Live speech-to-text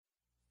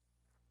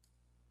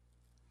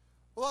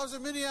Well, I was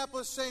in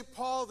Minneapolis, St.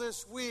 Paul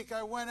this week.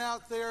 I went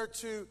out there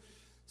to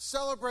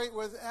celebrate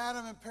with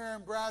Adam and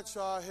Perrin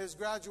Bradshaw his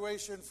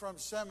graduation from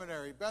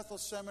seminary. Bethel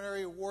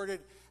Seminary awarded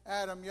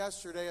Adam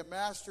yesterday a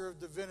Master of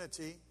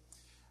Divinity.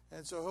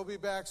 And so he'll be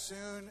back soon,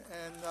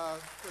 and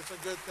it's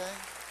a good thing.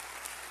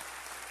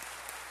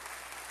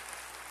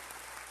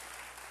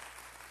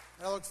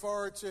 And I look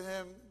forward to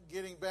him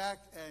getting back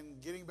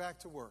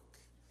to work.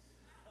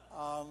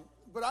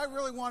 But I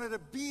really wanted to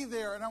be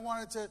there, and I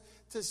wanted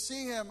to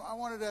see him. I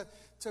wanted to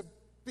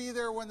be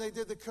there when they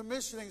did the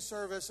commissioning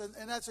service,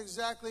 and that's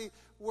exactly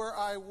where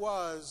I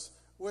was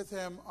with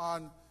him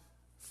on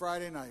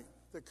Friday night,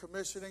 the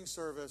commissioning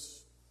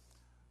service,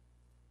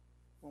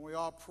 when we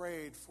all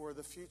prayed for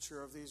the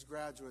future of these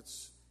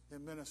graduates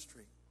in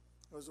ministry.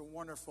 It was a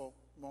wonderful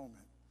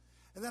moment.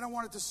 And then I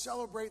wanted to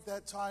celebrate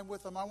that time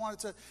with them. I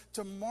wanted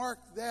to mark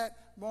that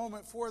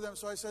moment for them.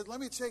 So I said, let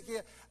me take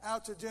you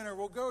out to dinner.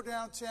 We'll go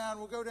downtown.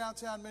 We'll go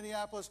downtown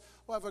Minneapolis.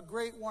 We'll have a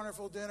great,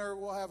 wonderful dinner.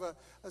 We'll have a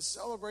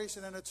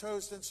celebration and a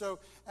toast. And so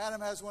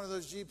Adam has one of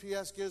those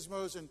GPS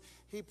gizmos, and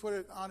he put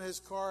it on his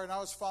car, and I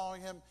was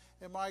following him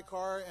in my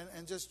car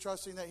and just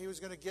trusting that he was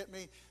going to get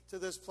me to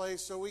this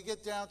place. So we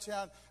get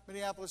downtown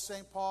Minneapolis,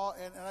 St. Paul,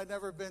 and I'd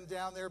never been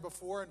down there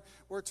before, and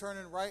we're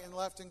turning right and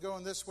left and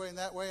going this way and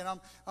that way, and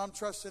I'm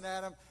trusting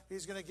Adam.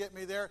 He's going to get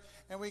me there.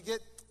 And we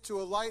get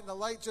to a light, and the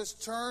light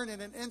just turned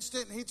in an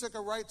instant, and he took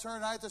a right turn,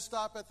 and I had to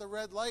stop at the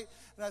red light.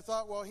 And I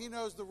thought, well, he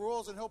knows the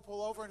rules, and he'll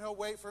pull over, and he'll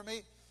wait for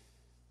me.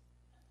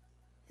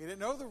 He didn't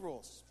know the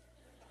rules.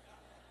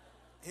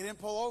 He didn't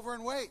pull over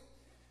and wait.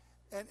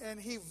 And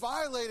he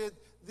violated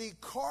the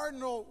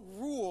cardinal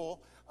rule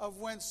of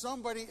when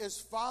somebody is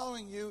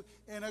following you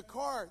in a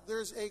car.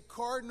 There's a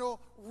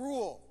cardinal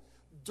rule.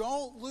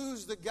 Don't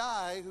lose the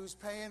guy who's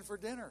paying for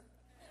dinner.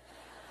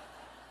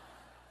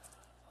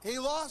 He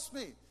lost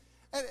me.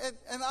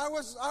 And I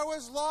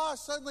was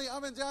lost. Suddenly,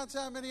 I'm in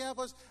downtown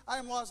Minneapolis.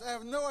 I'm lost. I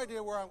have no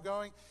idea where I'm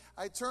going.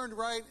 I turned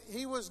right.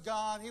 He was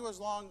gone. He was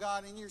long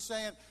gone. And you're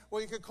saying,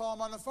 well, you could call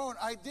him on the phone.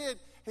 I did.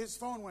 His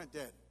phone went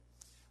dead.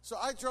 So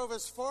I drove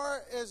as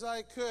far as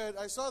I could.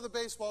 I saw the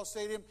baseball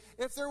stadium.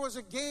 If there was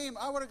a game,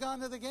 I would have gone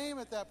to the game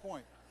at that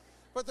point.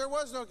 But there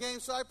was no game,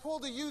 so I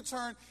pulled a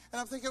U-turn,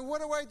 and I'm thinking, what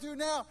do I do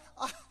now?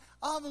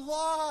 I'm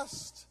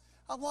lost.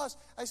 I'm lost.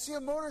 I see a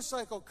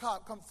motorcycle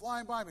cop come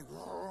flying by me.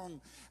 And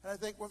I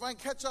think, well, if I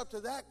can catch up to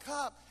that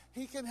cop,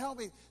 he can help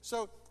me.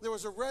 So there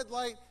was a red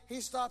light.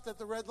 He stopped at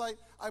the red light.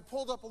 I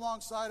pulled up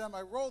alongside him.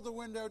 I rolled the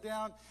window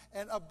down,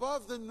 and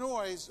above the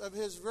noise of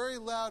his very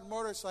loud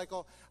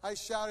motorcycle, I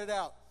shouted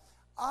out,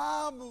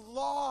 I'm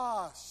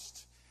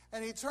lost.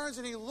 And he turns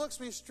and he looks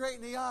me straight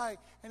in the eye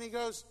and he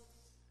goes,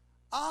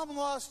 I'm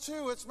lost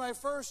too. It's my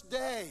first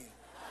day.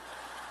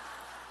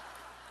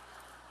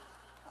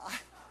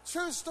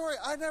 True story.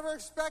 I never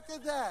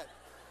expected that.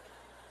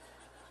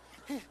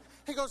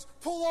 He goes,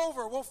 pull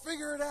over. We'll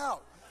figure it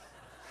out.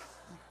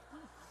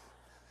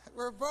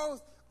 We're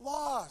both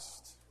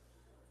lost.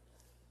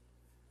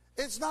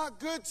 It's not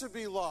good to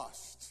be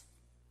lost.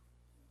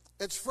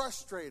 It's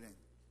frustrating.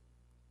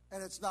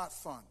 And it's not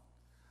fun.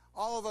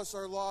 All of us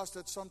are lost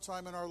at some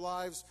time in our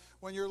lives.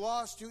 When you're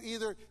lost, you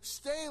either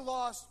stay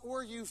lost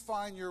or you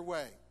find your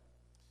way.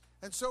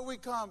 And so we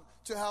come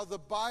to how the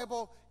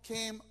Bible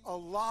came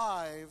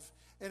alive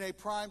in a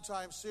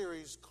primetime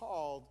series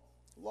called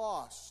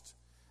Lost.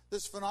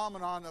 This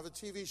phenomenon of a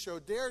TV show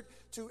dared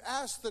to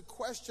ask the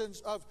questions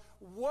of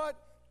what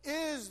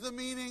is the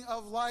meaning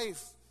of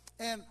life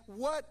and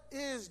what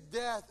is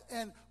death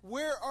and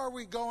where are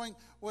we going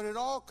when it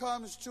all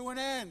comes to an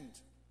end.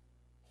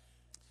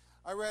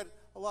 I read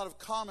a lot of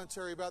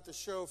commentary about the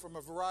show from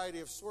a variety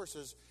of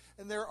sources,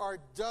 and there are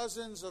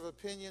dozens of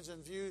opinions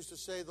and views to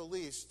say the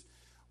least.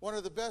 One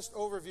of the best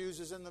overviews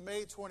is in the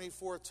May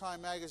 24th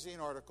Time magazine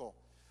article,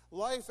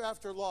 Life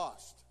After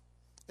Lost.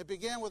 It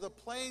began with a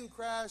plane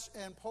crash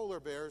and polar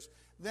bears,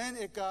 then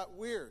it got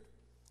weird.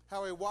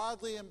 How a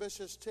wildly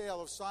ambitious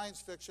tale of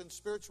science fiction,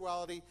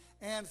 spirituality,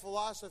 and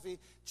philosophy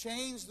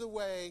changed the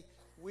way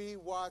we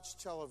watch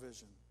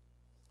television.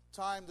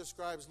 Time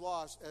describes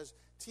Lost as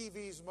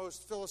TV's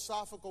most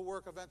philosophical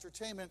work of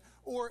entertainment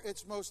or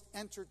its most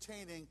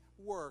entertaining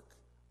work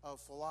of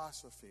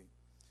philosophy.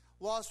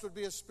 Lost would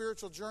be a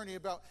spiritual journey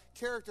about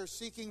characters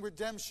seeking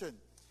redemption.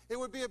 It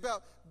would be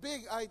about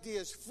big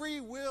ideas, free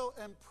will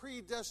and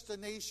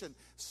predestination,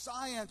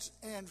 science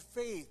and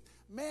faith,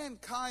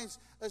 mankind's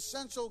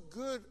essential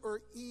good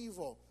or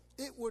evil.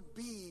 It would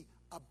be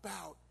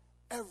about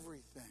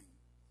everything.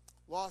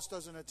 Lost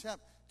doesn't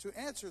attempt to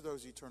answer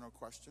those eternal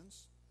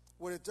questions.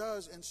 What it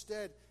does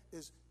instead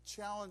is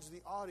challenge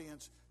the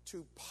audience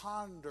to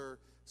ponder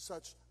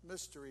such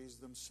mysteries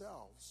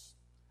themselves.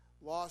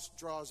 Lost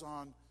draws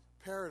on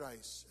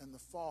paradise and the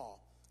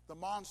fall, the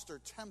monster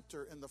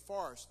tempter in the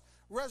forest,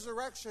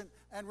 resurrection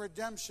and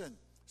redemption,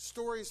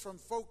 stories from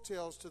folk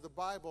tales to the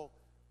Bible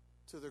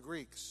to the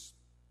Greeks.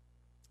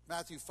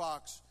 Matthew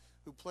Fox,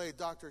 who played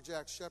Dr.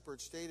 Jack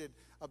Shepherd, stated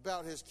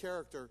about his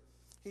character,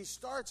 he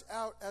starts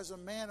out as a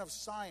man of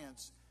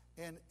science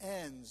and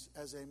ends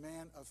as a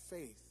man of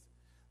faith.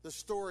 The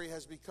story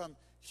has become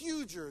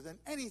huger than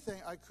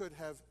anything I could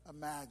have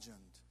imagined.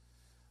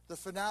 The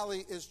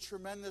finale is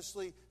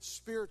tremendously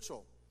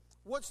spiritual.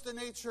 What's the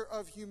nature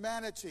of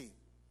humanity?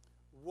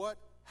 What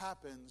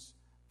happens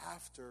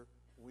after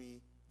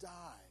we die?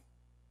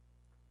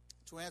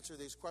 To answer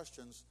these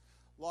questions,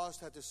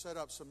 Lost had to set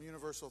up some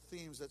universal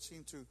themes that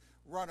seem to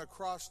run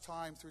across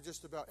time through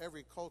just about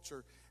every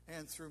culture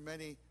and through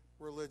many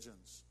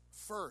religions.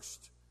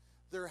 First,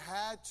 there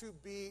had to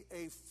be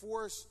a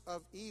force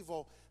of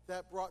evil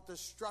that brought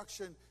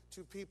destruction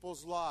to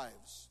people's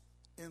lives.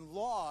 In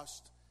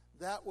Lost,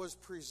 that was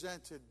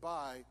presented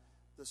by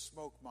the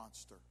smoke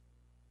monster.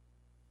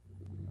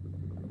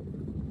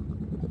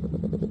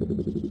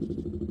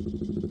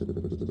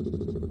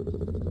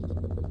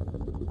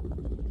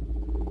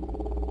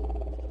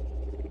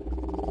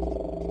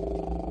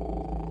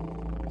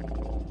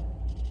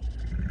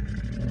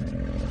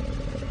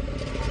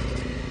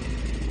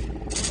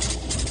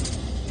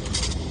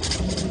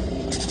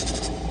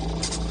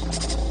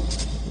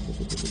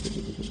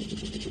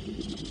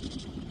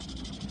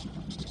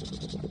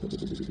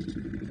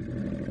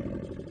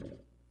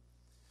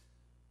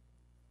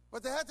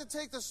 But they had to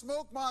take the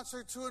smoke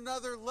monster to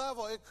another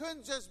level. It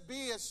couldn't just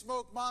be a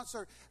smoke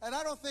monster. And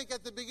I don't think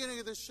at the beginning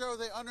of the show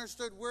they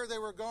understood where they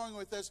were going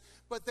with this.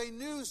 But they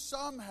knew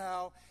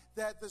somehow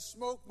that the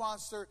smoke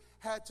monster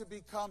had to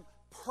become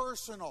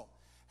personal,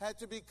 had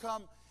to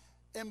become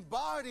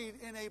embodied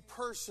in a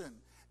person.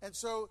 And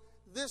so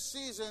this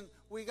season,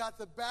 we got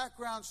the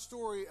background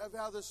story of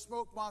how the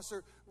smoke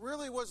monster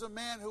really was a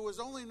man who was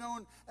only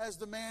known as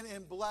the Man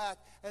in Black.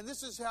 And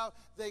this is how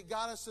they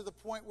got us to the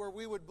point where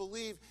we would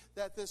believe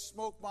that this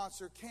smoke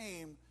monster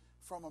came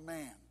from a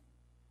man.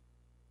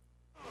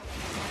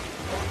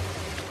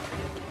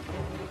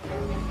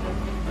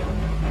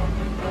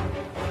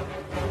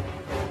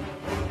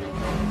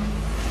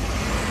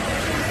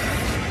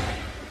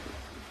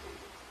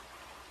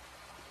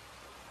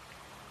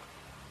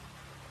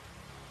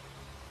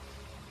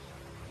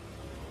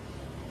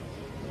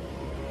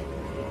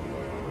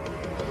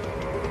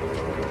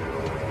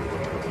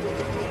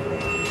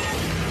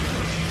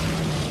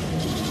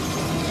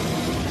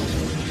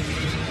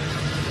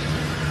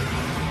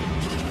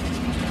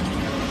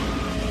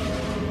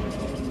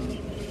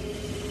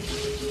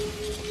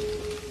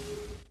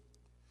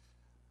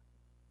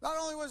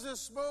 The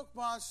smoke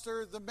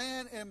monster, the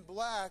Man in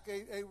Black,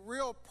 a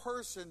real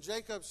person,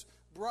 Jacob's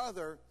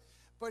brother,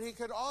 but he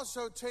could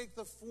also take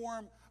the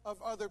form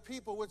of other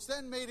people, which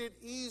then made it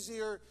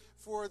easier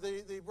for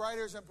the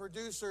writers and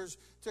producers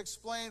to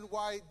explain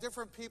why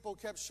different people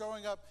kept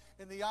showing up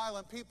in the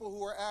island, people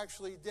who were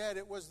actually dead.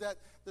 It was that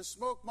the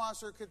smoke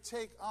monster could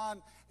take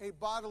on a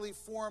bodily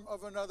form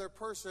of another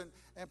person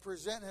and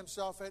present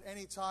himself at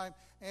any time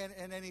and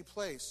in any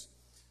place.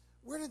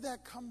 Where did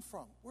that come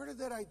from? Where did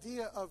that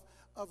idea of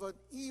an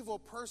evil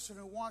person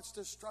who wants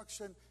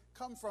destruction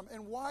come from?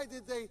 And why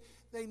did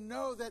they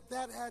know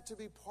that had to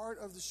be part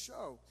of the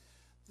show?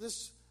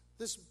 This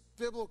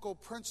biblical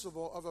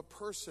principle of a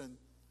person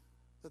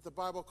that the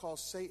Bible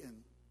calls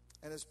Satan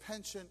and his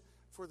penchant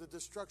for the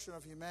destruction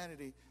of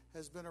humanity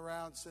has been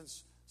around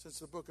since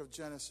the book of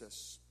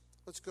Genesis.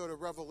 Let's go to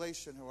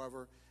Revelation,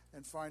 however,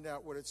 and find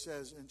out what it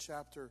says in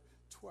chapter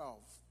 12.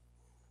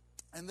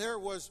 And there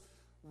was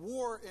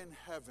war in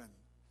heaven.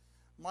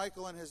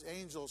 Michael and his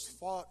angels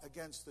fought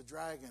against the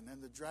dragon,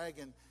 and the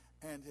dragon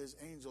and his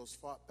angels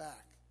fought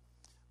back.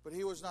 But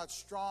he was not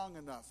strong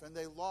enough, and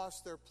they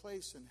lost their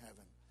place in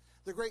heaven.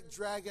 The great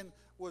dragon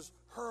was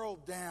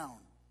hurled down,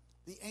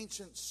 the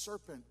ancient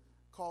serpent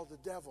called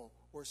the devil,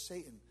 or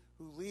Satan,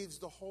 who leads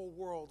the whole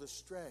world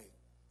astray.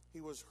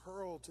 He was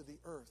hurled to the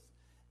earth,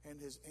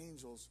 and his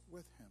angels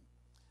with him.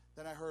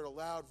 Then I heard a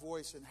loud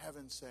voice in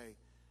heaven say,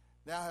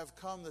 "Now have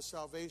come the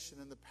salvation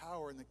and the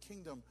power and the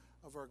kingdom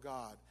of our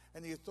God,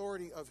 and the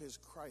authority of his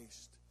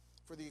Christ.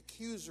 For the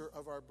accuser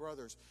of our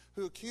brothers,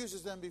 who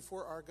accuses them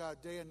before our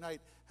God day and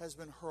night, has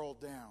been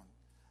hurled down.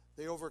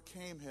 They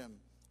overcame him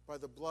by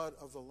the blood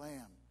of the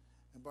Lamb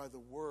and by the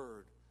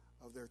word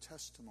of their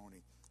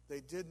testimony.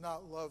 They did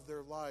not love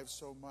their lives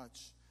so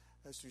much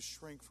as to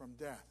shrink from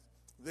death.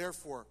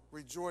 Therefore,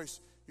 rejoice,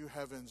 you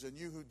heavens, and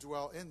you who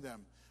dwell in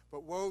them.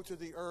 But woe to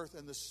the earth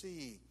and the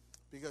sea,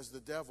 because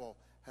the devil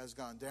has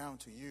gone down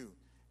to you.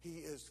 He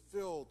is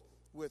filled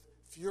with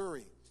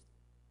fury,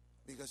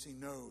 because he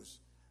knows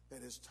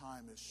that his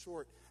time is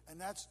short." And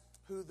that's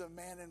who the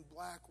Man in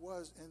Black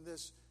was in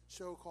this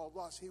show called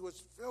Lost. He was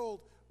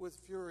filled with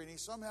fury, and he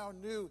somehow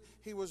knew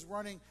he was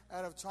running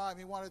out of time.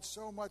 He wanted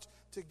so much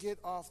to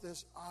get off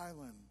this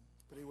island,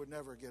 but he would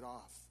never get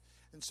off.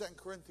 In 2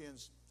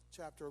 Corinthians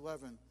chapter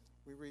 11,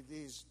 we read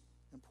these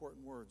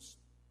important words.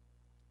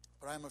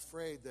 "But I am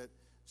afraid that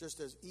just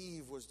as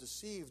Eve was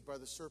deceived by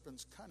the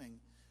serpent's cunning,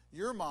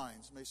 your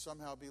minds may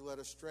somehow be led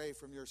astray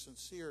from your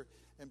sincere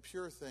and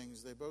pure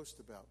things they boast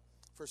about.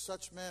 For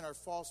such men are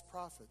false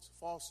prophets,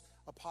 false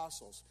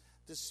apostles,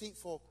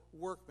 deceitful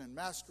workmen,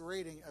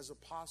 masquerading as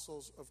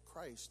apostles of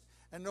Christ.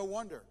 And no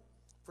wonder,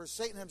 for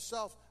Satan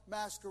himself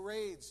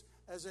masquerades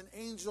as an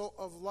angel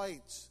of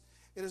light.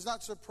 It is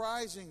not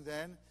surprising,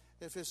 then,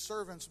 if his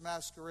servants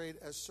masquerade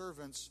as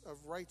servants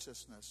of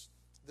righteousness.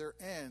 Their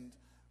end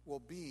will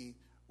be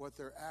what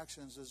their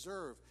actions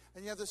deserve.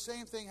 And you have the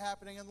same thing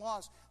happening in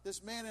loss.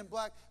 This man in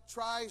black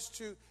tries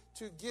to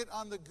get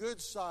on the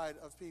good side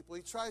of people.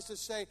 He tries to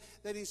say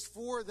that he's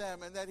for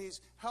them and that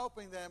he's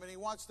helping them and he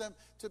wants them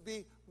to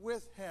be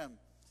with him.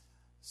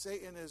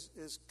 Satan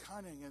is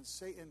cunning, and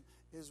Satan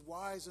is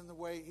wise in the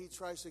way he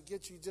tries to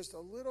get you just a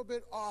little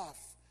bit off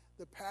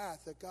the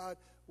path that God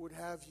would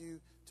have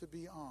you to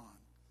be on.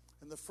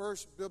 And the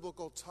first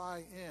biblical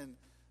tie-in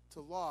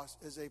to loss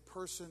is a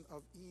person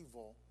of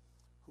evil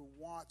who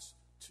wants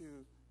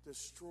to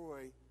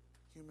destroy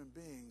human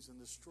beings and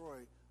destroy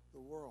the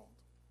world.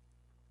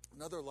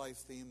 Another life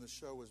theme the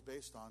show was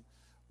based on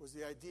was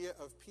the idea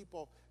of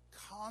people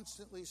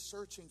constantly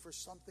searching for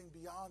something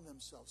beyond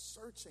themselves.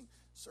 Searching.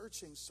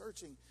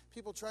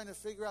 People trying to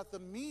figure out the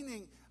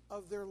meaning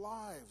of their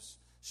lives.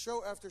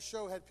 Show after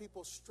show had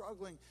people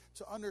struggling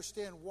to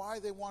understand why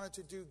they wanted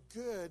to do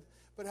good,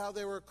 but how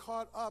they were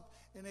caught up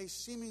in a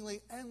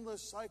seemingly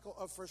endless cycle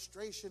of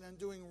frustration and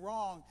doing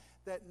wrong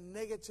that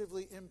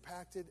negatively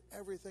impacted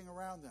everything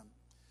around them.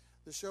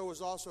 The show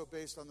was also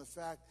based on the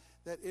fact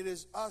that it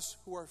is us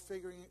who are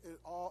figuring it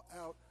all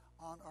out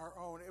on our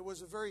own. It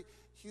was a very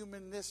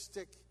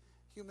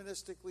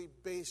humanistically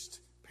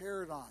based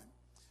paradigm.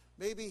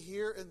 Maybe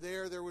here and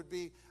there would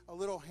be a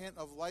little hint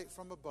of light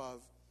from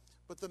above,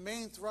 but the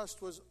main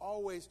thrust was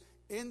always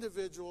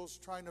individuals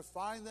trying to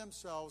find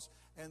themselves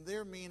and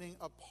their meaning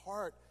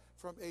apart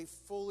from a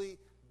fully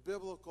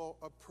biblical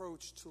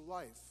approach to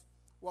life.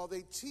 While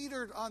they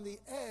teetered on the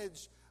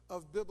edge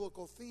of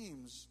biblical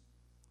themes,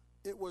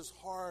 it was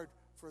hard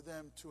for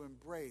them to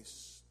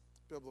embrace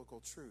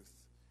biblical truth.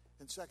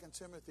 In 2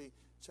 Timothy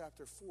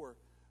chapter 4,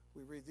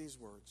 we read these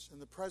words: "In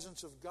the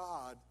presence of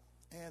God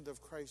and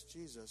of Christ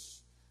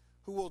Jesus,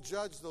 who will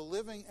judge the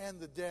living and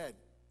the dead,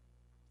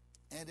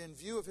 and in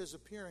view of his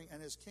appearing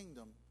and his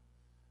kingdom,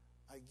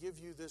 I give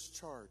you this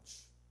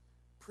charge.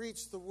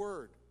 Preach the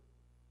word.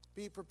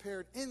 Be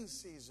prepared in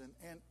season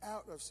and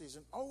out of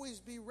season. Always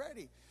be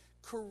ready.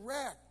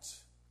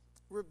 Correct,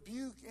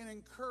 rebuke, and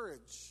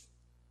encourage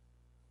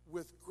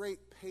with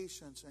great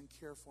patience and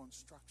careful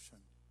instruction.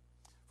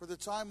 For the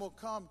time will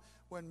come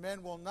when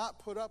men will not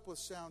put up with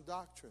sound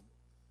doctrine."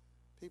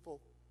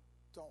 People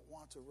don't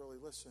want to really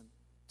listen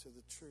to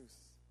the truth.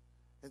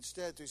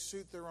 Instead, to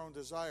suit their own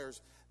desires,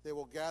 they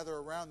will gather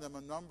around them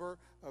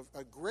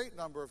a great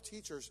number of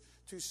teachers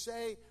to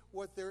say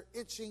what their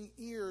itching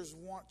ears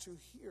want to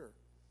hear.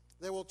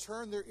 They will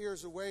turn their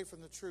ears away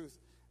from the truth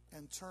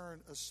and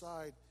turn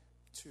aside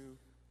to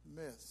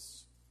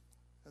myths.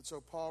 And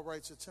so Paul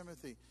writes to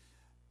Timothy,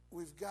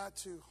 we've got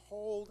to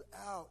hold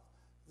out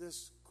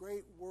this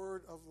great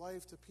word of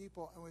life to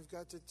people, and we've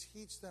got to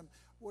teach them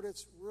what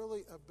it's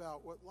really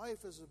about, what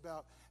life is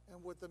about,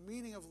 and what the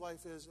meaning of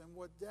life is, and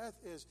what death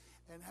is,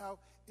 and how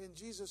in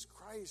Jesus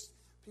Christ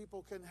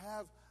people can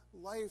have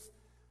life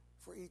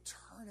for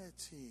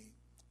eternity.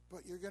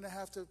 But you're going to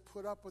have to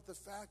put up with the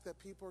fact that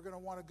people are going to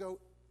want to go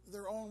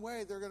their own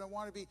way. They're going to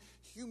want to be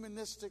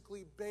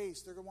humanistically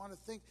based. They're going to want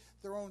to think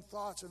their own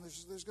thoughts, and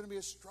there's going to be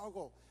a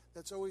struggle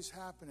that's always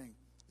happening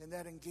in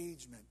that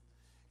engagement.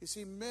 You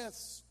see,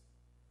 myths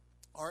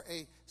are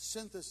a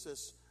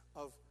synthesis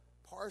of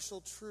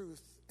partial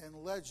truth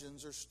and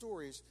legends or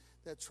stories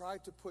that try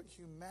to put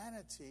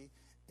humanity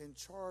in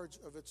charge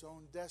of its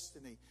own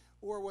destiny.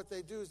 Or what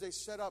they do is they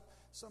set up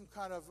some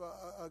kind of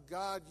a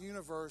God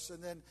universe,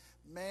 and then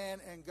man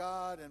and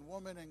God and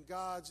woman and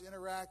gods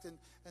interact and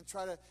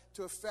try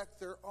to affect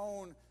their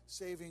own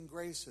saving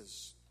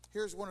graces.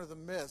 Here's one of the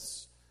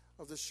myths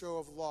of the show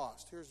of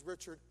Lost. Here's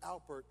Richard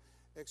Alpert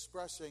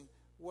expressing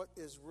what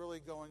is really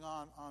going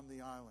on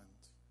the island.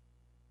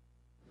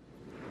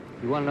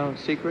 You want to know a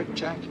secret,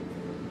 Jack?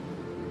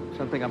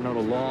 Something I've known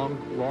a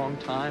long, long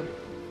time.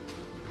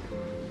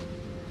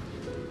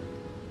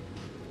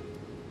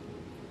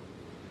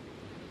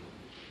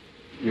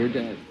 You're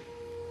dead.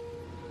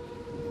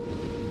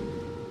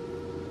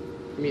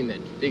 You mean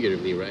that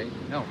figuratively, right?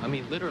 No, I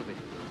mean literally.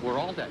 We're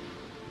all dead.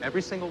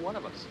 Every single one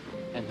of us.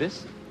 And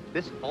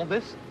all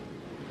this,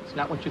 it's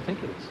not what you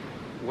think it is.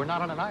 We're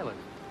not on an island.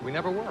 We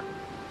never were.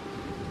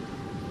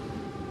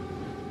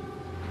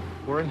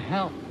 We're in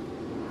hell.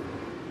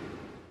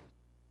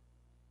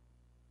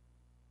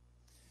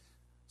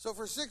 So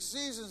for 6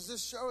 seasons,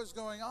 this show is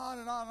going on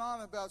and on and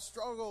on about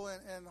struggle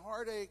and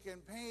heartache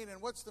and pain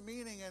and what's the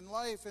meaning in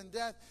life and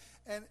death.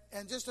 And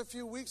just a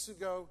few weeks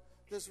ago,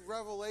 this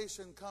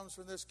revelation comes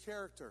from this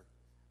character.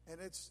 And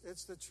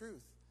it's the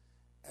truth.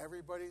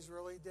 Everybody's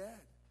really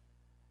dead.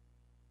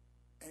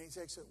 And he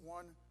takes it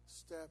one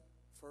step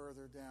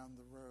further down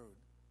the road.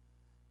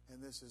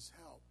 And this is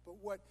hell. But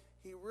what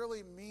he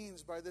really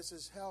means by this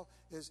is hell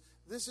is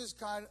this is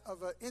kind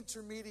of an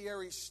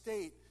intermediary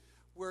state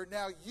where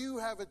now you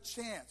have a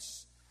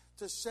chance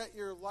to set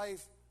your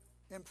life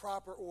in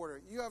proper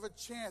order. You have a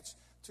chance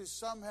to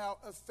somehow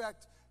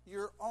affect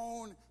your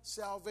own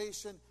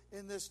salvation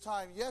in this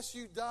time. Yes,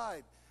 you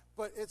died,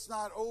 but it's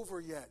not over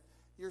yet.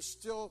 You're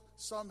still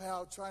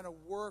somehow trying to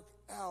work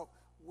out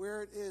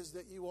where it is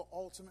that you will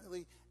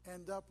ultimately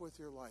end up with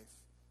your life.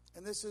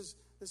 And this is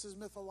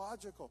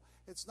mythological.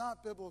 It's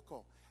not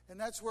biblical. And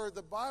that's where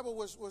the Bible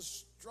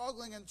was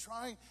struggling and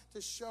trying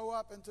to show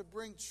up and to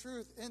bring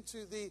truth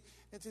into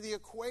the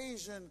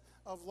equation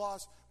of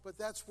loss. But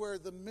that's where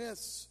the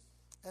myths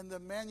and the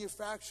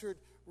manufactured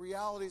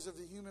realities of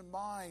the human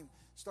mind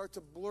start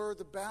to blur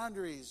the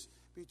boundaries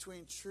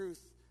between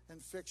truth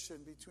and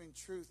fiction, between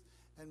truth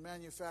and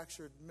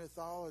manufactured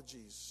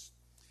mythologies.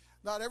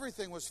 Not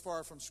everything was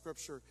far from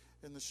Scripture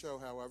in the show,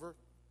 however.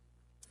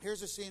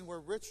 Here's a scene where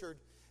Richard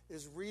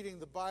is reading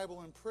the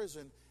Bible in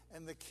prison,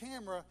 and the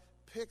camera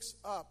picks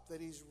up that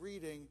he's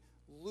reading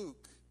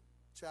Luke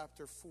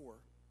chapter 4.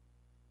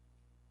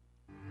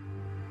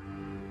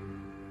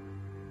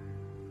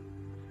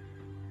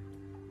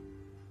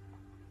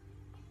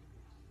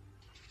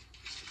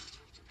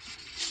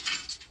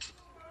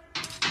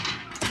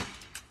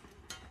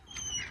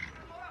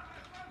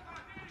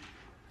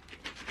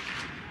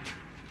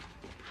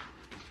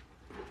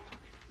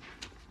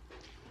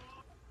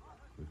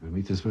 ¿Me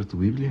permites ver tu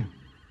Biblia?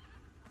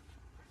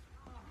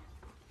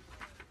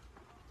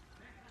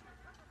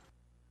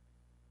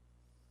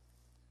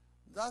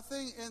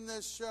 Nothing in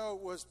this show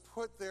was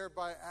put there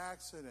by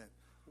accident.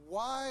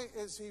 Why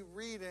is he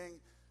reading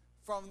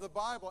from the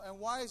Bible? And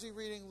why is he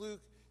reading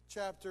Luke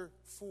chapter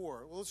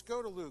 4? Well, let's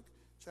go to Luke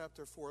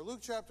chapter 4. Luke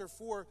chapter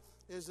 4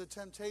 is the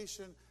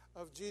temptation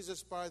of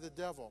Jesus by the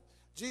devil.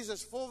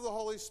 Jesus, full of the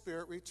Holy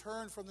Spirit,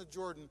 returned from the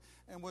Jordan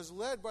and was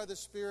led by the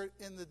Spirit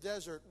in the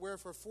desert, where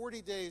for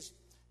 40 days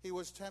he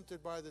was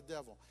tempted by the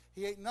devil.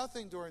 He ate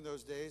nothing during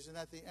those days, and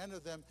at the end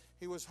of them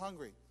he was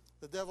hungry.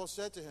 The devil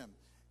said to him,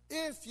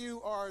 "If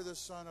you are the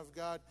Son of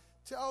God,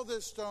 tell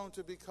this stone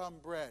to become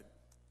bread."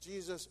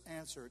 Jesus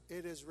answered,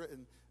 "It is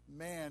written,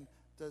 man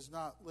does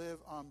not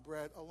live on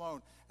bread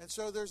alone." And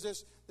so there's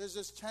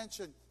this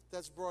tension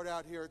that's brought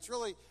out here. It's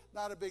really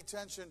not a big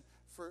tension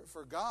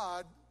for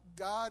God.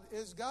 God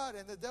is God,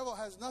 and the devil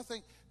has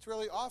nothing to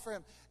really offer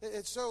him.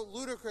 It's so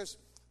ludicrous.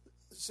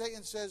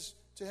 Satan says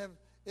to him,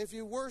 "If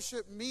you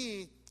worship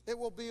me, it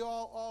will be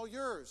all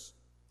yours."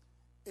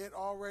 It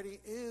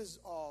already is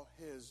all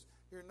his.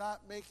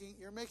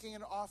 You're making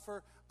an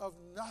offer of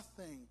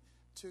nothing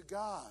to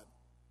God.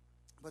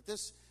 But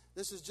this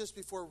is just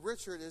before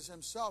Richard is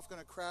himself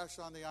going to crash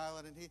on the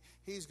island, and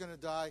he's going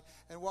to die.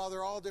 And while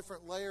they're all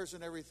different layers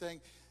and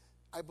everything,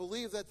 I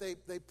believe that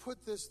they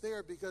put this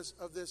there because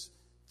of this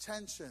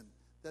tension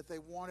that they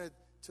wanted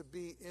to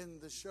be in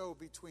the show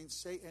between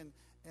Satan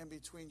and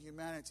between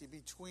humanity,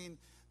 between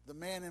the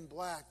man in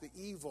black, the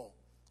evil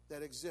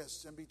that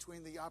exists, and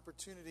between the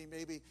opportunity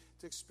maybe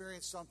to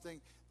experience something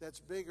that's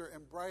bigger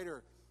and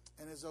brighter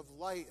and is of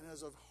light and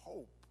is of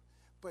hope.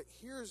 But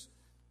here's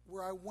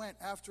where I went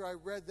after I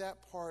read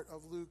that part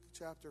of Luke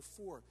chapter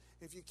 4.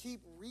 If you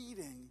keep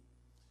reading,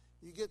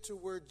 you get to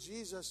where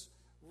Jesus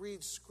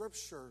reads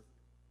Scripture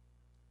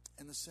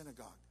in the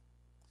synagogue.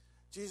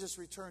 Jesus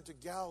returned to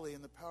Galilee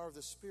in the power of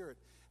the Spirit,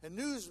 and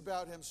news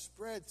about him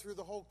spread through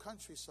the whole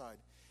countryside.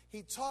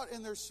 He taught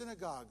in their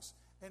synagogues,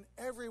 and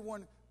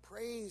everyone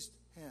praised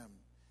him.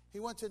 He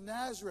went to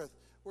Nazareth,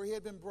 where he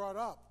had been brought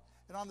up,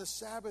 and on the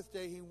Sabbath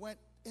day he went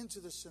into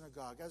the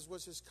synagogue, as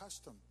was his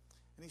custom,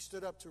 and he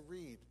stood up to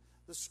read.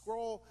 The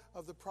scroll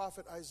of the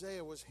prophet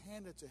Isaiah was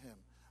handed to him.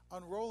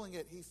 Unrolling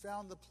it, he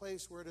found the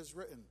place where it is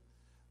written,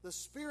 "The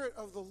Spirit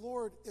of the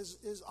Lord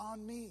is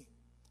on me,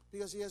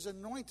 because he has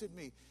anointed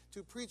me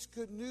to preach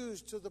good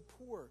news to the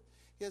poor.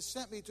 He has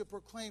sent me to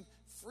proclaim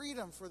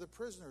freedom for the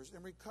prisoners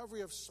and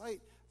recovery of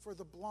sight for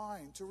the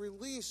blind, to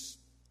release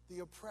the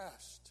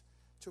oppressed,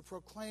 to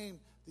proclaim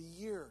the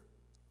year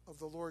of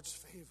the Lord's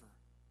favor."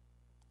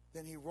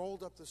 Then he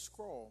rolled up the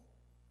scroll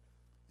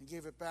and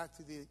gave it back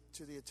to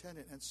the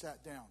attendant and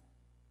sat down.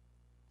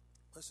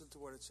 Listen to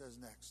what it says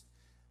next.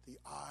 The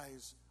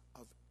eyes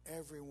of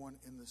everyone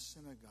in the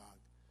synagogue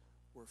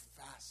were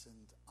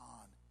fastened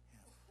on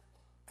him.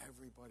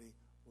 Everybody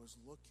was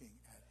looking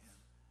at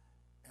him.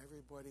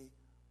 Everybody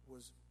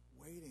was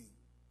waiting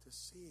to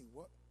see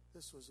what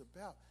this was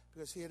about,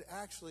 because he had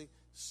actually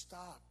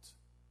stopped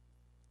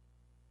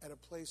at a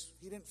place.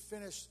 He didn't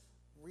finish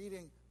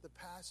reading the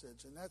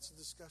passage, and that's a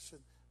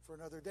discussion for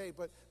another day.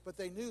 But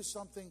they knew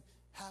something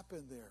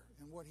happened there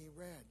in what he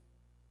read.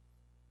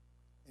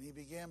 And he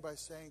began by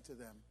saying to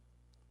them,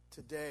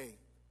 "Today,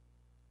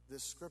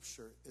 this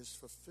scripture is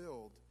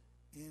fulfilled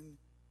in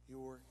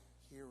your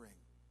hearing."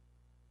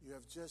 You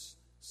have just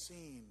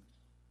seen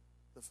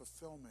the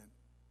fulfillment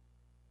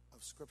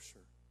of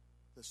Scripture.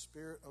 The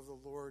Spirit of the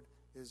Lord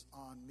is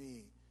on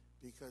me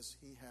because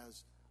he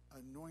has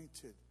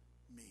anointed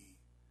me.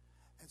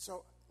 And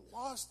so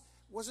Lost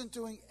wasn't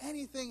doing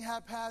anything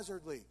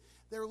haphazardly.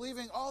 They were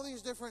leaving all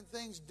these different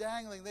things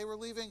dangling. They were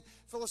leaving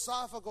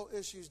philosophical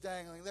issues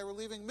dangling. They were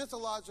leaving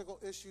mythological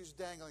issues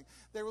dangling.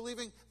 They were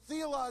leaving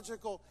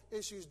theological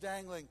issues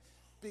dangling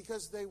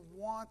because they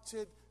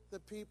wanted the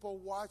people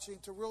watching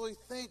to really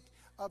think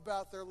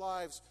about their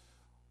lives.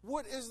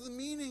 What is the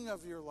meaning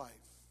of your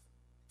life?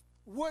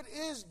 What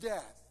is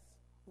death?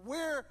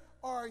 Where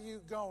are you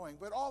going?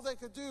 But all they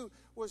could do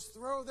was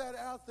throw that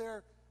out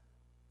there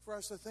for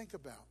us to think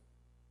about.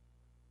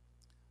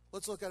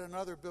 Let's look at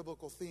another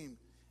biblical theme.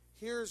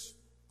 Here's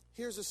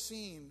a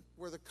scene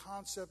where the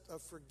concept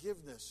of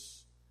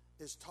forgiveness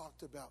is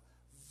talked about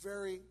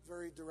very,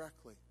 very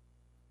directly.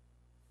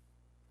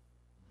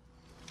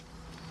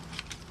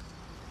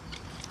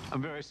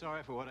 I'm very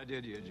sorry for what I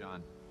did to you,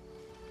 John.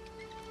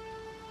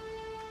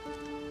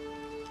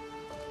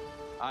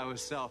 I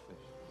was selfish,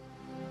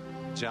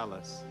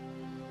 jealous.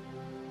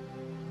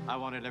 I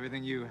wanted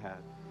everything you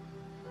had.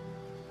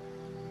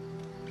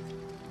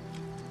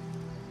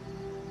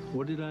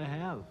 What did I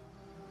have?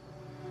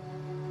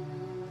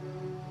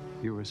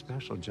 You were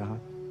special, John.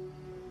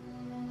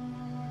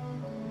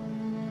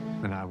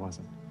 And I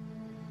wasn't.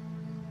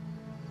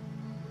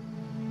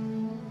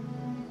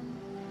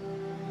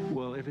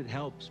 Well, if it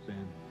helps,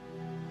 Ben,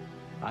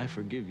 I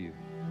forgive you.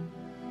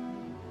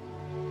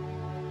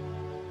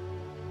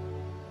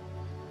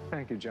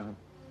 Thank you, John.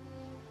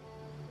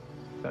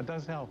 That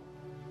does help.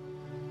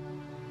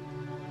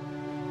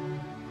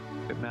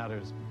 It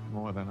matters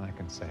more than I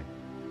can say.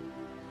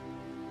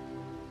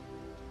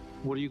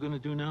 What are you going to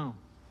do now?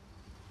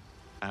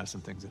 I have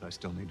some things that I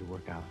still need to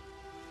work out.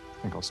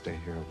 I think I'll stay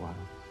here a while.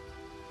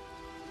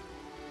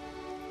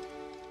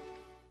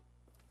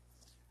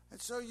 And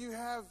so you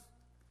have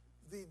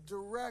the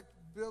direct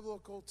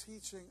biblical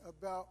teaching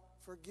about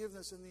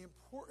forgiveness and the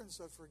importance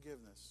of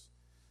forgiveness.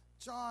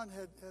 John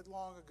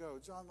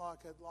John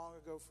Locke had long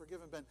ago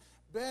forgiven Ben.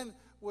 Ben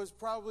was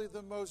probably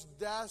the most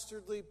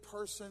dastardly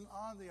person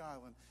on the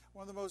island,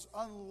 one of the most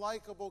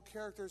unlikable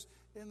characters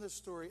in the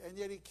story. And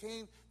yet he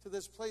came to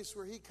this place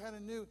where he kind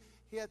of knew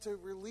he had to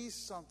release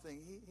something.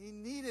 He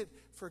needed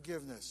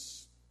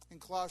forgiveness. In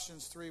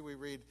Colossians 3 we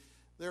read,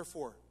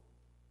 "Therefore,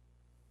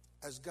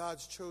 as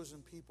God's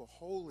chosen people,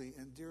 holy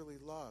and dearly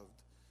loved,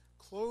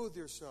 clothe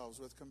yourselves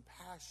with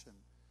compassion,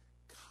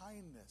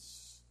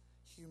 kindness,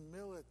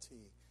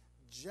 humility,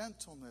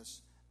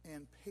 gentleness,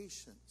 and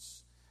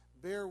patience.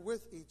 Bear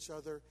with each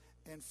other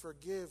and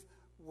forgive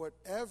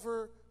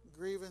whatever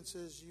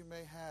grievances you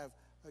may have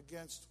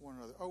against one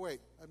another." Oh,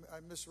 wait, I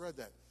misread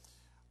that.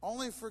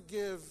 Only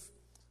forgive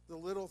the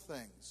little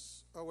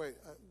things. Oh, wait,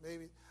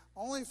 maybe.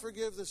 Only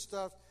forgive the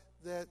stuff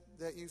that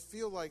you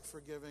feel like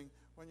forgiving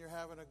when you're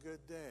having a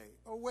good day.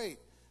 Oh, wait.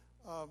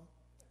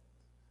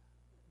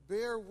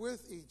 Bear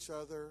with each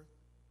other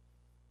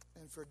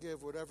and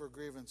forgive whatever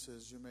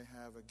grievances you may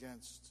have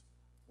against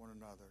one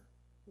another.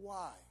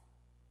 Why?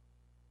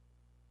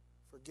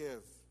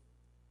 Forgive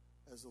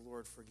as the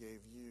Lord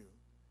forgave you.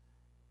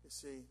 You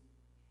see,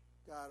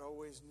 God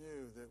always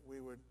knew that we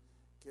would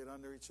get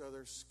under each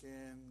other's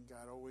skin.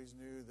 God always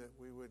knew that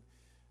we would,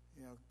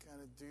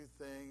 kind of do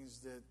things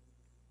that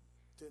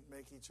didn't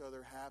make each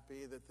other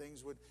happy, that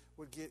things would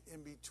get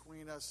in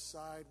between us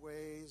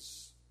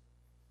sideways.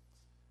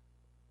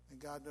 And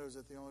God knows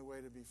that the only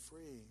way to be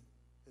free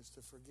is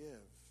to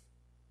forgive.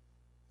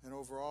 And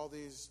over all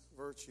these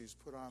virtues,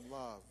 put on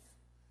love,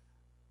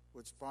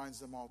 which binds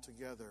them all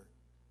together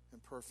in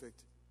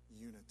perfect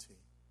unity.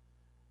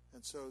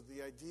 And so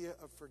the idea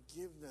of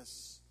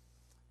forgiveness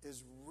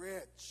is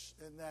rich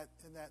in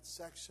that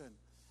section.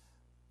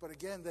 But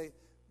again,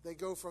 they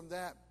go from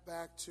that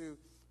back to,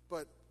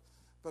 but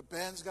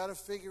Ben's got to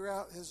figure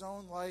out his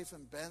own life,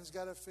 and Ben's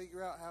got to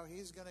figure out how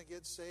he's going to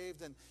get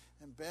saved, and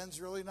Ben's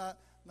really not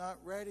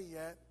ready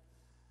yet.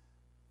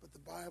 But the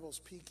Bible's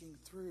peeking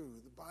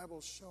through. The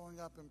Bible's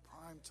showing up in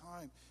prime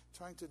time,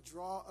 trying to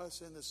draw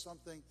us into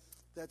something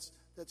that's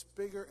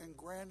bigger and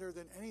grander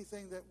than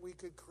anything that we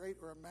could create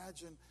or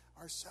imagine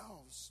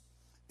ourselves.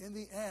 In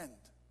the end,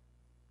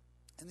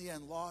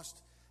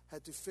 Lost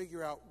had to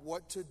figure out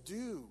what to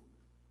do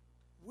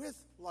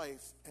with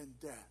life and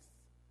death.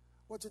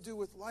 What to do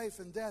with life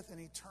and death and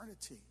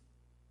eternity.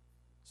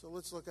 So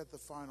let's look at the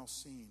final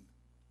scene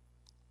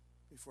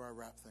before I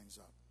wrap things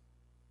up.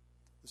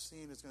 The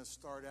scene is going to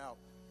start out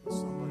with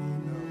somebody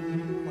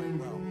you know quite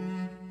well.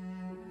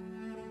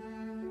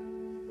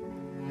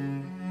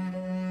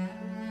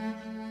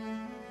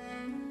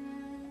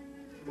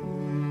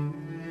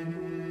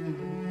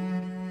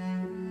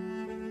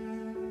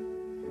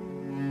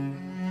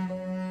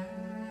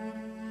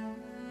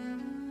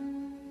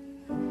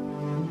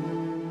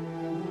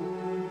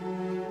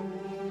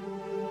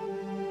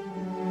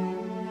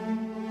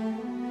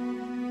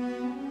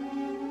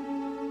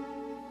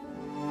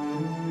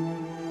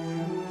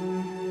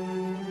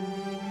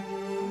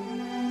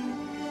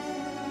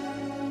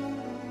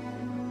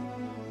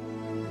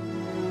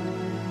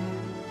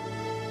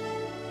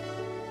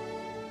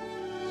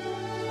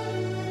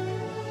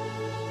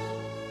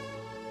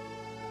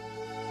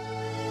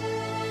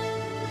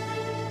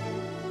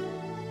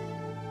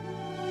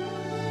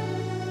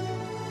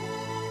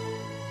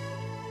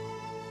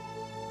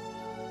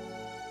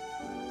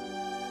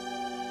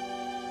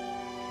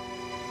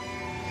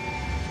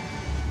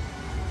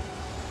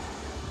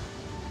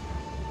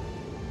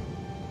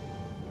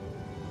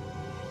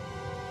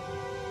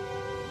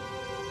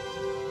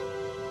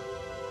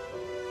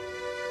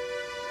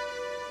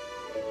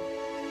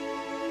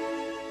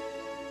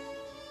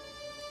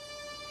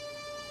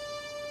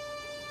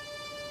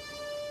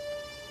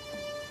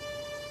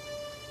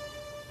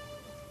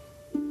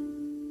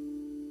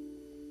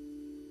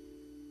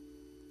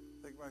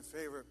 my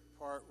favorite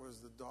part was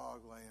the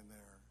dog laying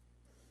there.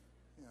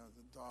 You know,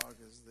 the dog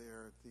is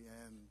there at the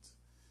end.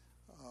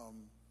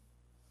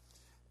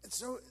 And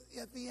so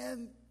at the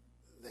end,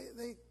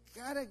 they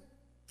got to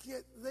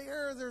get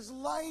there. There's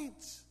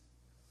light.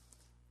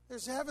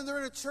 There's heaven. They're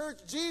in a church.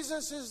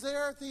 Jesus is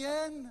there at the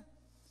end.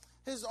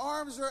 His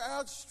arms are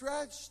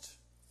outstretched.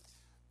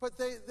 But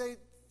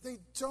they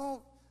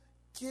don't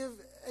give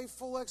a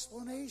full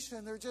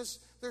explanation.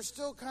 They're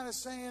still kind of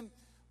saying,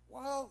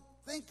 well,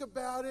 think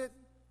about it.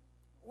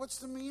 What's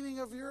the meaning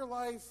of your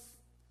life?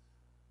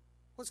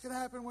 What's going to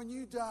happen when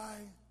you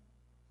die?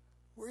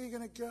 Where are you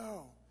going to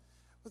go?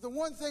 But the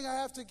one thing I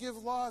have to give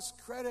Lost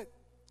credit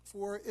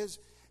for is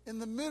in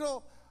the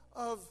middle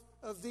of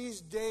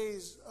these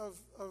days of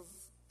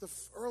the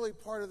early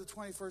part of the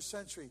 21st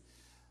century,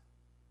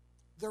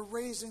 they're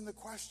raising the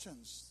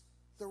questions.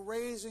 They're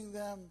raising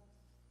them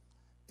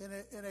in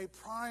a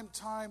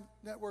Primetime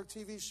network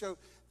TV show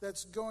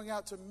that's going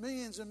out to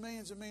millions and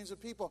millions and millions of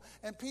people.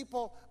 And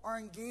people are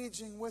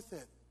engaging with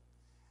it.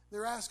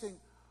 They're asking,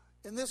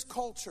 in this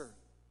culture,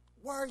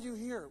 why are you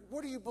here?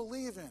 What do you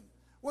believe in?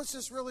 What's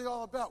this really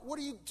all about? What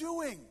are you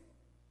doing?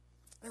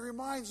 It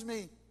reminds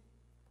me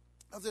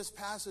of this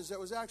passage that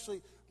was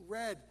actually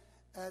read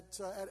at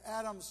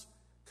Adam's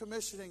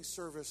commissioning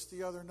service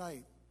the other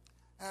night.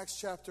 Acts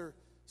chapter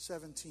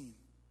 17.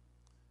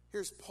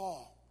 Here's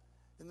Paul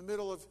in the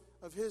middle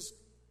of his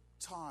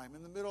time,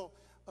 in the middle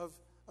of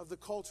the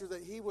culture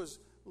that he was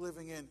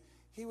living in.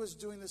 He was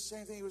doing the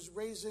same thing. He was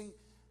raising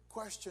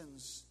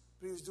questions,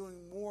 but he was doing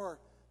more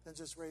than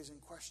just raising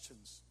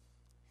questions.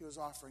 He was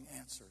offering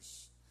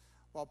answers.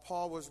 While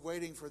Paul was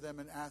waiting for them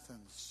in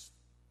Athens,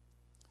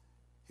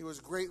 he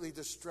was greatly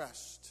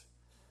distressed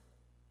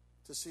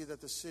to see that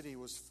the city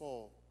was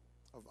full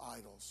of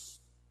idols.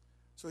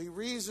 So he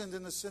reasoned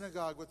in the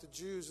synagogue with the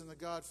Jews and the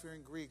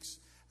God-fearing Greeks,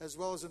 as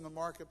well as in the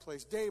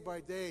marketplace, day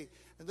by day,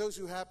 and with those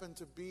who happened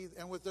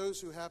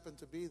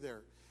to be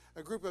there.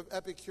 A group of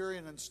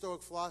Epicurean and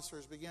Stoic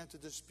philosophers began to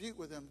dispute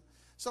with him.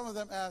 Some of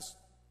them asked,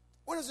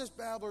 "What is this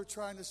babbler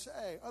trying to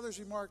say?" Others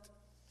remarked,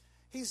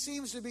 "He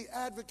seems to be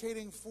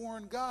advocating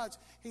foreign gods.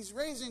 He's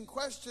raising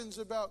questions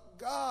about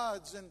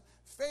gods and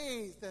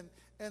faith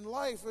and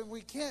life, and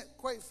we can't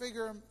quite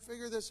figure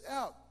this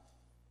out."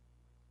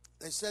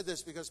 They said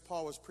this because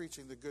Paul was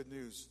preaching the good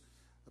news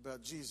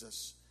about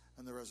Jesus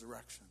and the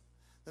resurrection.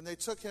 Then they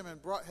took him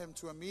and brought him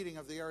to a meeting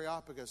of the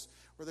Areopagus,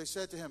 where they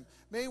said to him,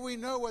 "May we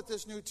know what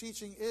this new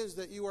teaching is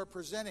that you are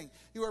presenting?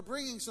 You are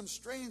bringing some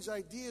strange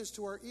ideas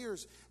to our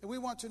ears, and we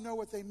want to know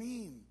what they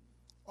mean."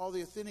 All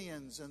the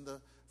Athenians and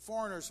the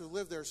foreigners who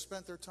lived there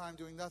spent their time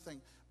doing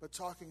nothing but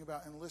talking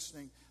about and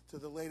listening to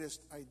the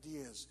latest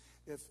ideas.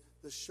 If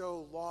the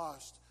show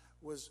Lost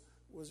was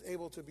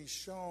able to be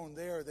shown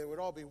there, they would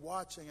all be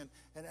watching and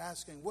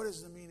asking, what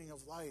is the meaning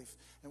of life?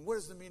 And what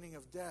is the meaning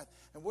of death?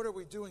 And what are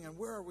we doing? And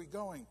where are we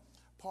going?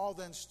 Paul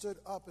then stood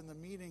up in the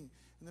meeting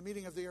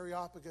of the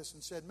Areopagus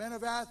and said, "Men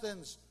of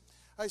Athens,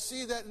 I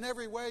see that in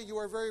every way you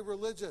are very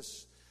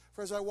religious.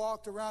 For as I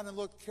walked around and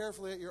looked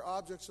carefully at your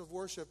objects of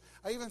worship,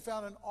 I even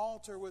found an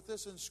altar with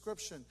this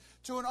inscription,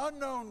 'To an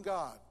unknown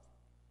God.'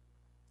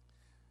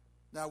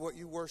 Now what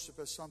you worship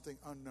as something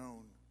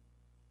unknown,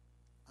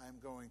 I am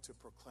going to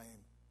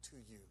proclaim to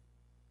you."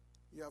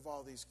 You have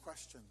all these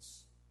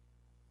questions.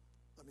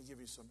 Let me give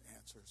you some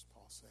answers,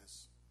 Paul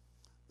says.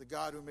 The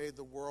God who made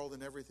the world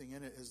and everything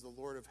in it is the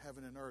Lord of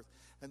heaven and earth,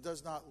 and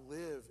does not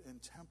live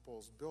in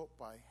temples built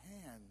by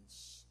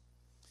hands.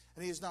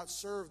 And he is not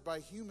served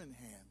by human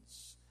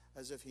hands,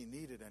 as if he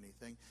needed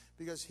anything,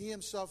 because he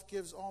himself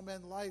gives all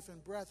men life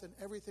and breath and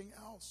everything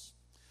else.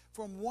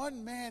 From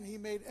one man he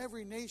made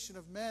every nation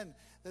of men,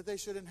 that they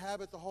should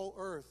inhabit the whole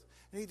earth.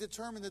 And he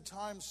determined the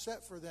times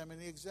set for them and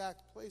the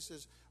exact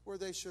places where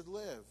they should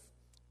live.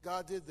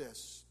 God did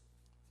this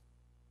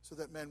so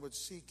that men would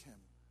seek him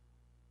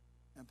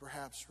and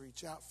perhaps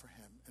reach out for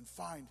him and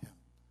find him,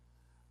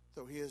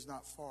 though he is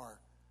not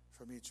far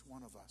from each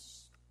one of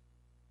us.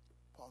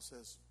 Paul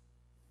says,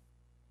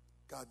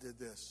 God did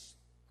this.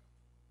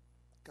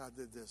 God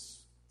did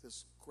this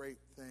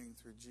great thing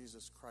through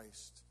Jesus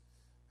Christ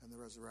and the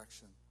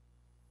resurrection,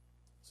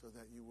 so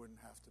that you wouldn't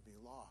have to be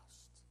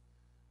lost,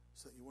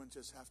 so that you wouldn't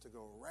just have to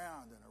go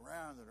around and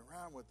around and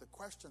around with the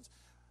questions,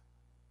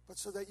 but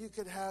so that you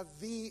could have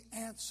the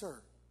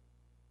answer.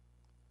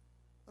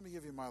 Let me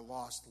give you my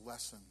lost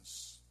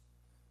lessons.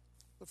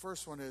 The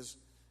first one is,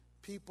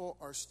 people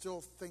are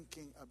still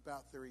thinking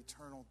about their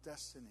eternal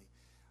destiny.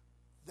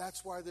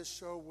 That's why this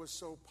show was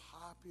so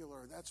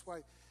popular. That's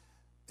why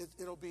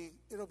it'll be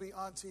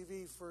on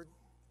TV for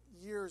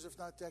years, if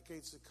not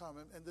decades to come.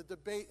 And the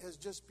debate has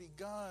just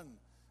begun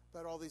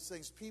about all these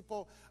things.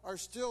 People are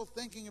still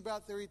thinking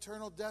about their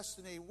eternal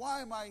destiny.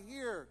 Why am I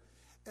here?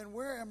 And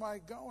where am I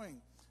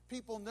going?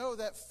 People know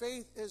that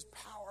faith is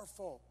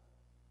powerful.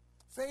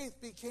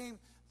 Faith became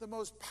the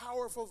most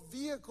powerful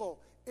vehicle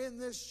in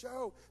this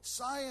show.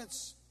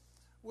 Science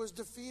was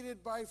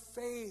defeated by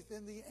faith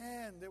in the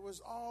end. It was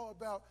all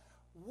about,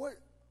 what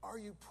are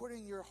you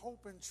putting your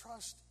hope and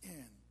trust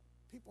in?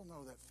 People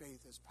know that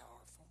faith is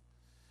powerful.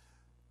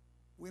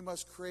 we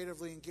must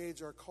creatively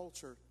engage our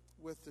culture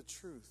with the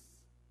truth.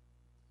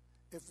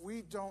 If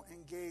we don't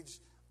engage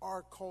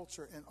our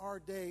culture in our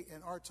day,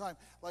 in our time,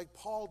 like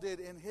Paul did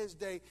in his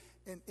day,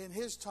 in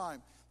his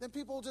time, then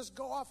people will just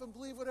go off and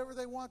believe whatever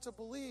they want to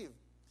believe.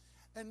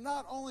 And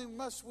not only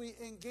must we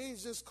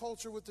engage this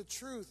culture with the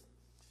truth,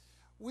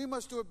 we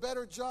must do a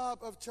better job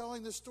of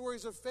telling the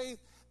stories of faith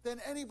than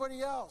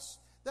anybody else.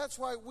 That's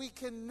why we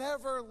can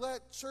never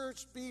let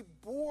church be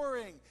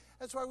boring.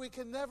 That's why we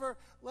can never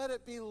let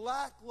it be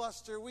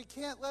lackluster. We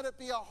can't let it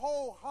be a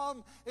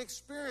ho-hum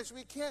experience.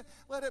 We can't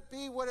let it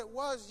be what it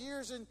was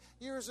years and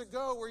years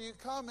ago, where you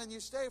come and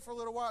you stay for a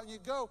little while and you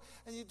go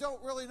and you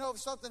don't really know if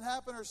something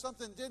happened or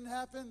something didn't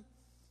happen.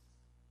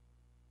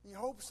 You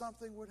hope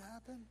something would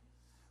happen.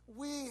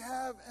 We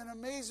have an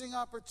amazing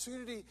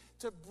opportunity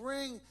to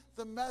bring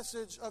the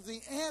message of the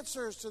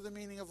answers to the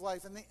meaning of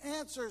life and the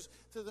answers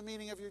to the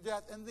meaning of your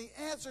death and the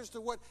answers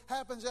to what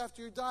happens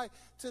after you die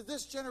to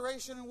this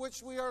generation in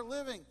which we are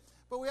living.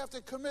 But we have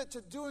to commit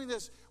to doing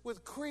this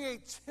with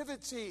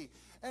creativity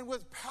and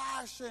with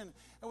passion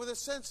and with a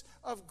sense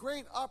of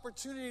great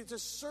opportunity to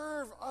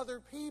serve other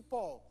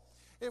people.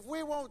 If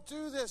we won't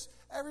do this,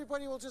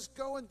 everybody will just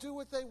go and do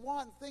what they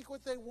want and think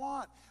what they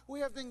want. We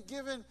have been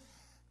given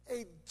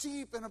a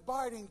deep and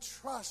abiding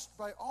trust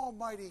by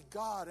Almighty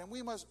God, and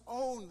we must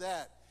own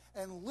that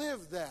and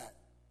live that.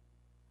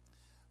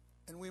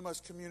 And we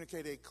must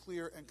communicate a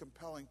clear and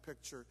compelling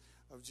picture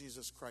of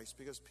Jesus Christ,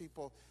 because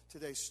people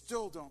today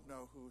still don't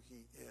know who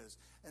he is,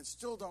 and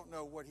still don't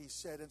know what he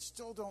said, and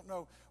still don't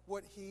know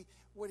what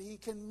he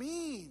can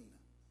mean.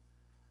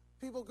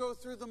 People go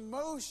through the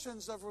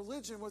motions of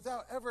religion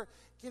without ever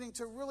getting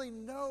to really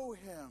know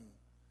him.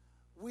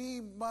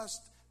 We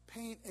must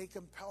paint a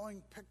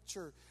compelling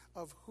picture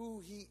of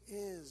who he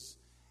is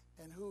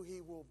and who he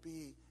will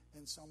be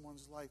in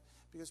someone's life,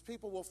 because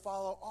people will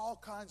follow all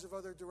kinds of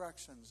other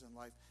directions in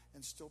life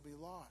and still be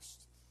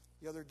lost.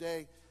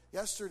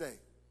 Yesterday,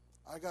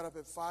 I got up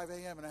at 5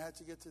 a.m. and I had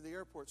to get to the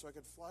airport so I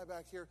could fly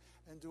back here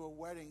and do a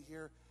wedding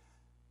here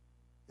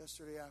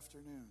yesterday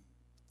afternoon.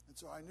 And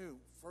so I knew,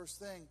 first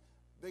thing,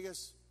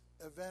 biggest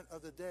event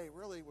of the day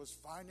really was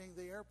finding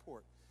the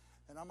airport.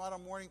 And I'm not a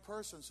morning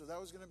person, so that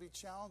was going to be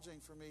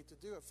challenging for me to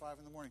do at 5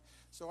 in the morning.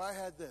 So I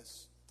had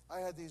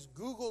these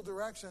Google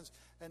directions,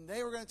 and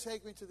they were going to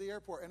take me to the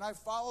airport. And I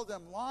followed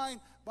them line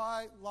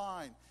by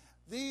line.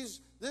 This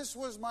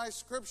was my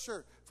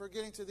scripture for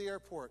getting to the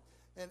airport.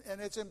 And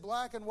it's in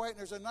black and white, and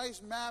there's a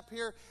nice map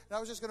here. And I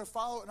was just going to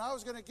follow it, and I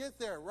was going to get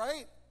there,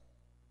 right?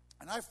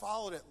 And I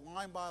followed it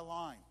line by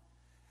line.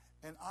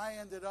 And I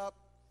ended up,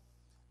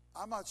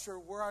 I'm not sure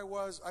where I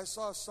was. I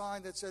saw a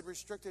sign that said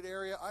restricted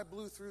area. I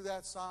blew through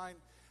that sign.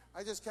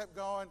 I just kept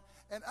going.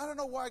 And I don't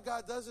know why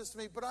God does this to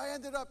me, but I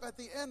ended up at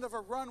the end of a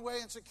runway,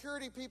 and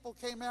security people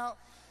came out,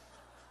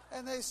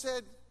 and they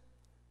said,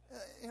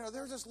 they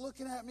were just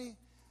looking at me,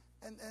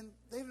 and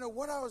they didn't know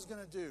what I was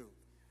going to do.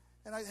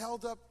 And I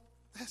held up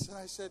this, and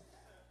I said,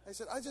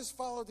 I just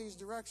followed these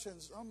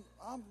directions.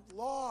 I'm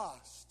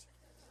lost.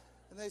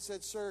 And they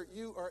said, sir,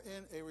 you are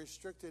in a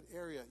restricted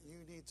area. You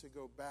need to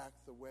go back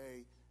the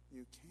way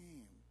you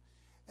came.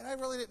 And I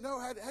really didn't know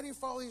how do you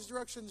follow these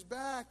directions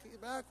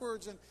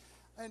backwards.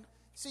 And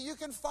see, you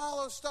can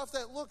follow stuff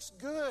that looks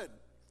good,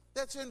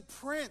 that's in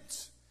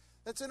print,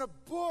 that's in a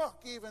book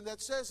even,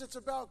 that says it's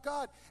about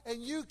God,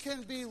 and you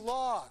can be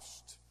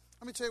lost.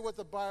 Let me tell you what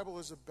the Bible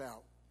is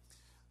about.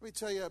 Let me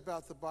tell you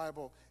about the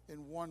Bible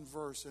in one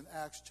verse in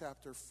Acts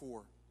chapter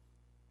 4,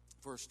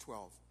 verse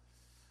 12.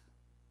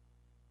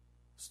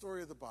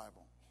 Story of the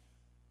Bible.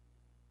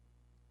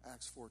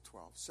 Acts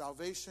 4:12.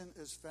 Salvation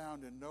is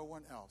found in no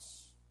one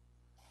else,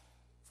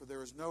 for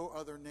there is no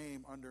other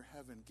name under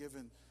heaven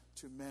given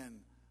to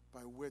men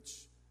by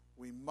which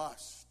we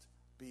must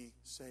be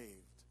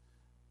saved.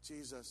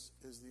 Jesus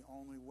is the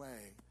only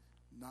way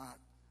not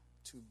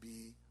to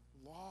be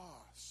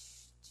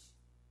lost.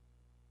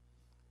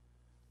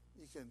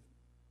 You can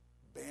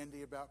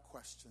bandy about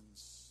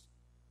questions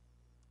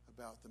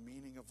about the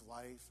meaning of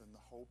life and the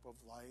hope of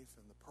life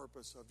and the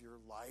purpose of your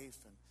life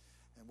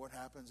and what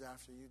happens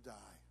after you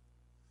die.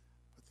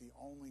 But the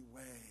only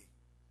way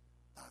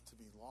not to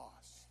be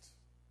lost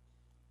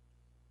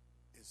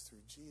is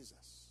through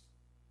Jesus.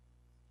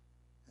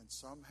 And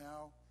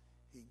somehow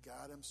he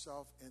got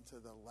himself into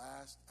the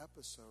last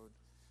episode.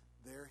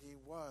 There he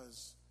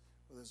was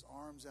with his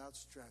arms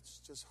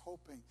outstretched, just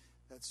hoping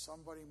that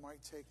somebody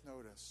might take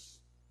notice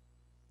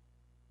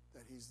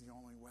that he's the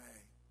only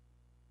way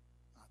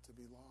not to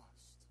be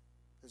lost.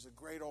 There's a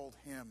great old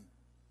hymn,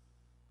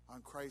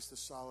 On Christ the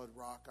Solid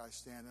Rock I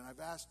Stand. And I've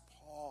asked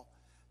Paul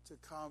to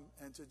come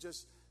and to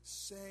just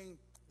sing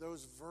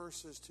those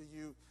verses to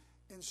you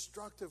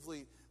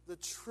instructively. The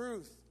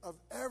truth of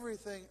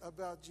everything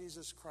about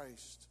Jesus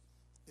Christ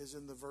is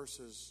in the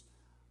verses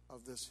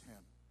of this hymn.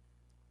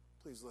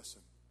 Please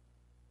listen.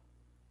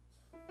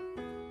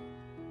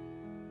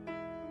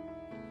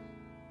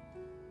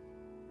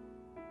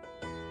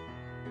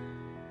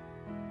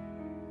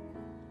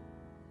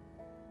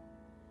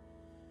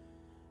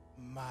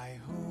 My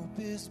hope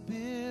is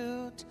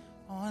built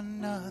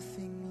on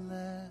nothing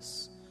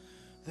less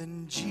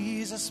than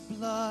Jesus'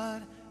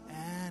 blood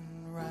and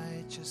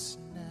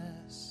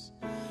righteousness.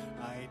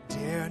 I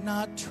dare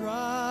not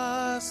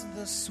trust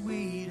the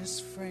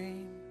sweetest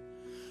frame,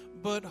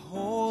 but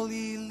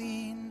wholly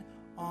lean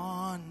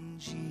on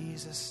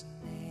Jesus'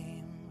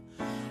 name.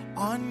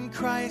 On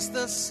Christ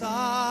the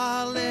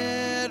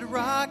solid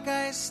rock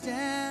I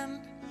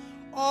stand,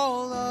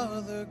 all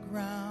other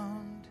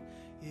ground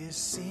is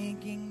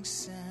sinking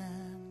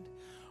sand.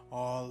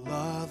 All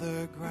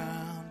other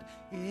ground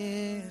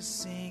is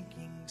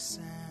sinking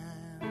sand.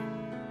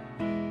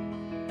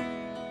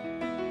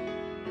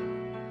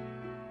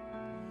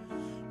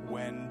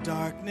 When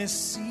darkness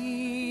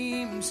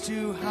seems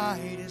to hide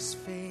his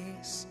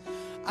face,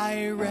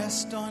 I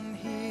rest on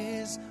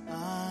his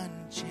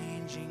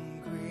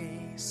unchanging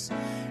grace.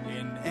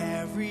 In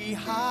every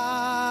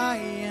high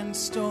and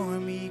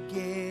stormy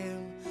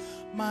gale,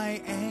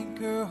 my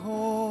anchor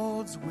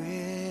holds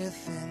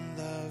within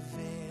the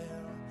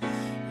veil.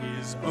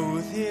 His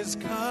oath, his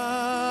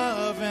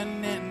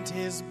covenant,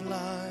 his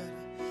blood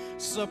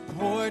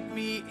support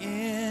me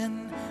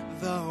in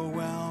the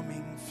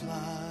whelming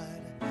flood.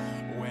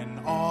 When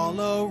all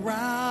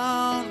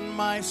around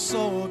my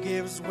soul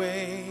gives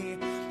way,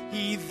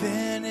 he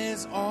then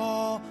is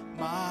all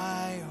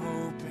my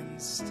hope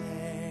and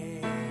stay.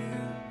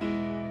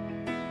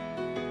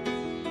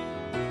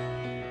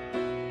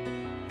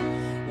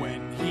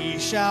 When he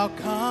shall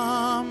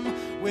come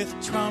with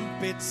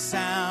trumpet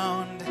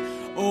sound,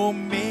 oh,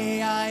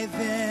 may I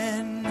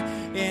then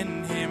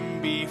in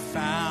him be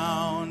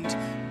found,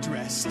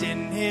 dressed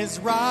in his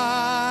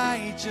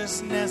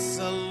righteousness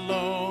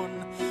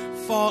alone,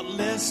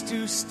 faultless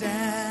to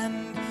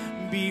stand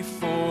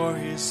before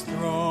his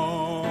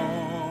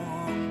throne.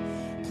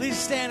 Please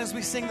stand as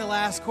we sing the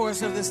last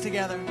chorus of this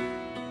together.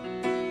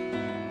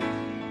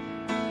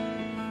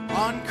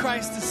 On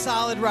Christ the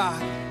solid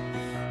rock,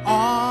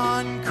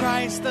 on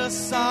Christ the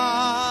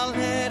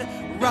solid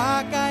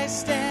rock I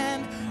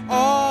stand,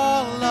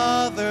 all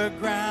other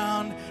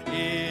ground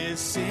is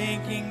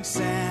sinking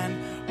sand.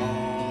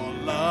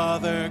 All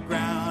other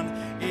ground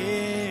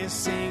is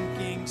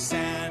sinking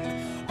sand.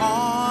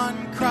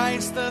 On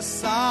Christ the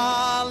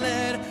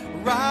solid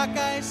rock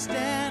I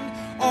stand,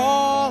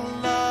 all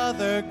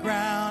other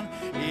ground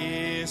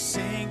is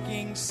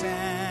sinking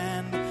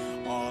sand.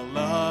 All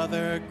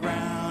other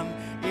ground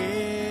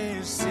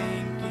is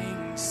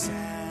sinking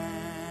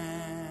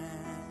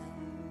sand.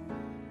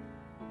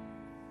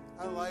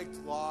 I liked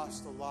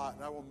Lost a lot,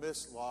 and I will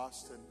miss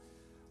Lost, and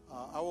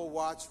I will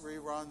watch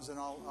reruns, and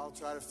I'll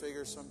try to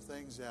figure some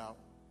things out.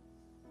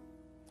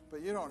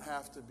 But you don't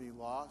have to be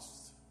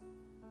lost.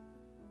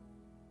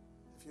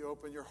 If you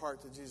open your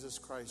heart to Jesus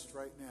Christ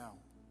right now,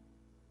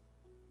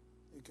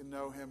 you can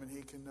know him and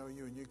he can know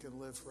you, and you can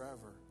live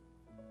forever.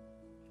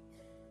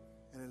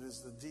 And it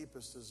is the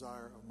deepest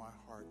desire of my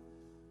heart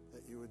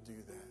that you would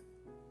do that.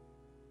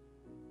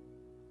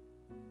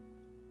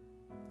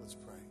 Let's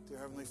pray. Dear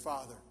Heavenly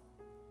Father,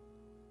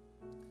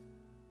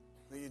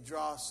 may you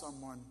draw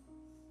someone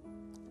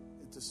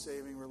into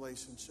saving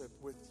relationship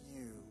with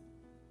you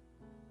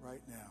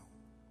right now.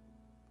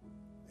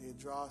 May you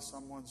draw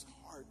someone's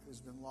heart who's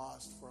been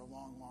lost for a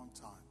long, long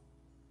time.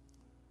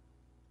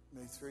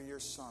 May through your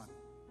Son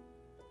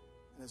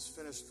and his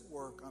finished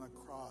work on a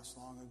cross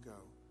long ago,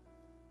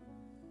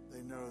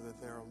 they know that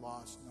they are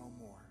lost no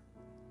more,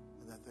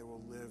 and that they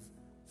will live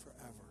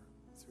forever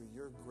through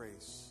your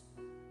grace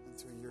and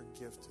through your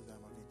gift to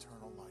them of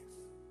eternal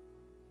life.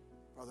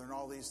 Father, in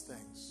all these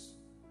things,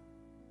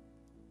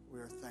 we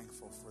are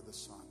thankful for the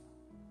Son.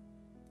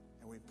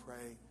 And we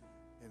pray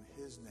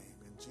in his name,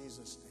 in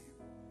Jesus'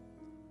 name.